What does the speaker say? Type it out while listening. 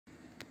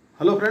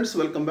Hello friends,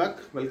 welcome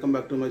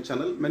back to my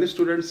channel. Many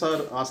students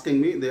are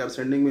asking me, they are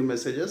sending me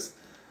messages.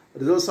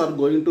 Results are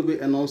going to be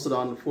announced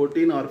on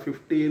 14 or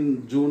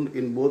 15 June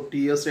in both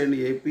TS and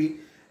AP.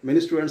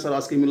 Many students are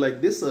asking me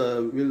like this,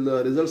 will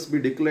the results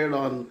be declared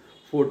on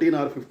 14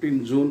 or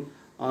 15 June?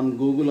 On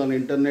Google, on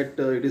internet,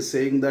 it is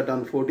saying that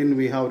on 14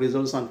 we have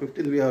results, on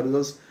 15 we have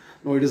results.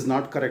 No, it is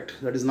not correct.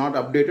 That is not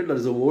updated. That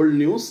is a old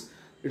news.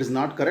 It is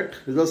not correct.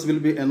 Results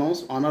will be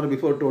announced on or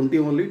before 20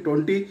 only,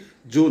 20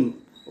 June.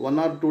 1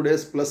 or 2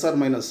 days plus or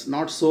minus,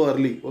 not so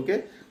early.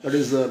 Okay, that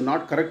is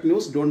not correct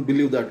news. Don't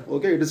believe that.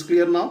 Okay, it is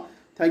clear now.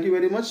 Thank you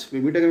very much. We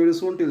meet again very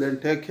soon. Till then,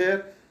 take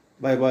care.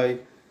 Bye bye.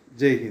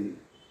 Jai Hind.